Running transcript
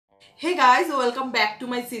Hey guys, welcome back to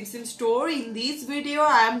my simsim store. In this video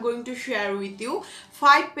I am going to share with you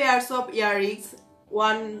 5 pairs of earrings.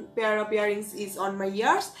 One pair of earrings is on my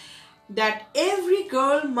ears that every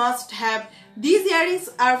girl must have. These earrings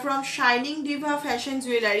are from Shining Diva Fashion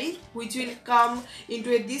Jewelry, which will come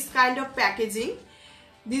into this kind of packaging.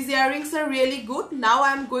 These earrings are really good. Now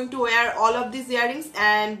I am going to wear all of these earrings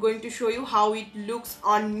and going to show you how it looks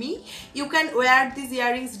on me. You can wear these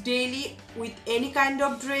earrings daily with any kind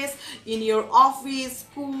of dress, in your office,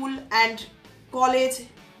 school and college.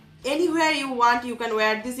 Anywhere you want, you can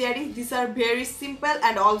wear these earrings. These are very simple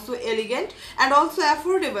and also elegant and also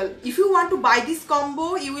affordable. If you want to buy this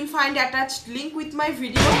combo, you will find attached link with my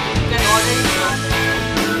video. You can order it from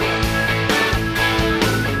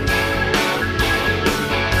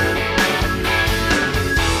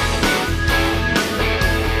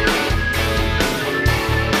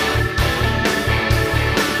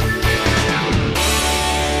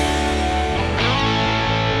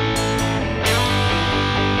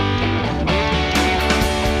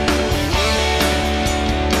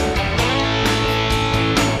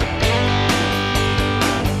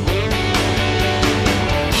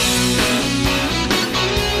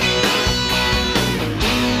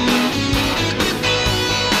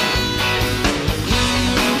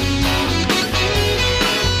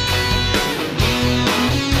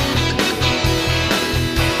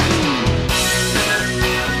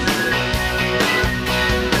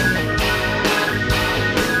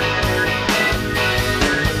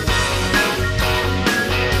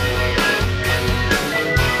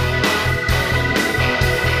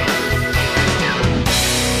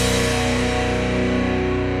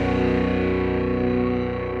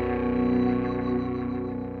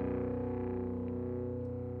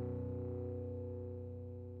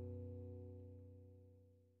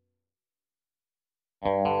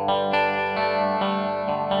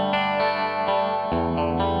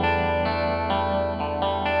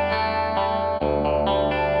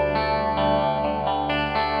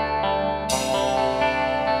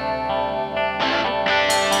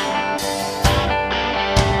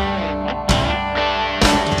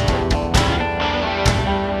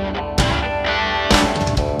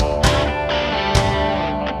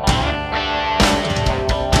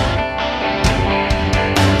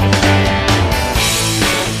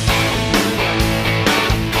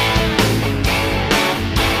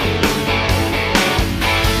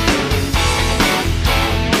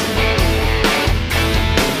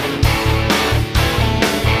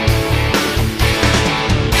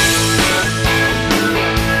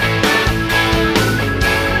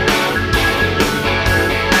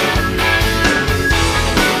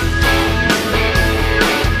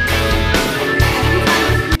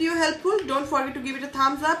Don't forget to give it a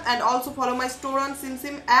thumbs up and also follow my store on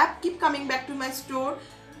simsim app. Keep coming back to my store.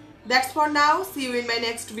 That's for now. See you in my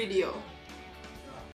next video.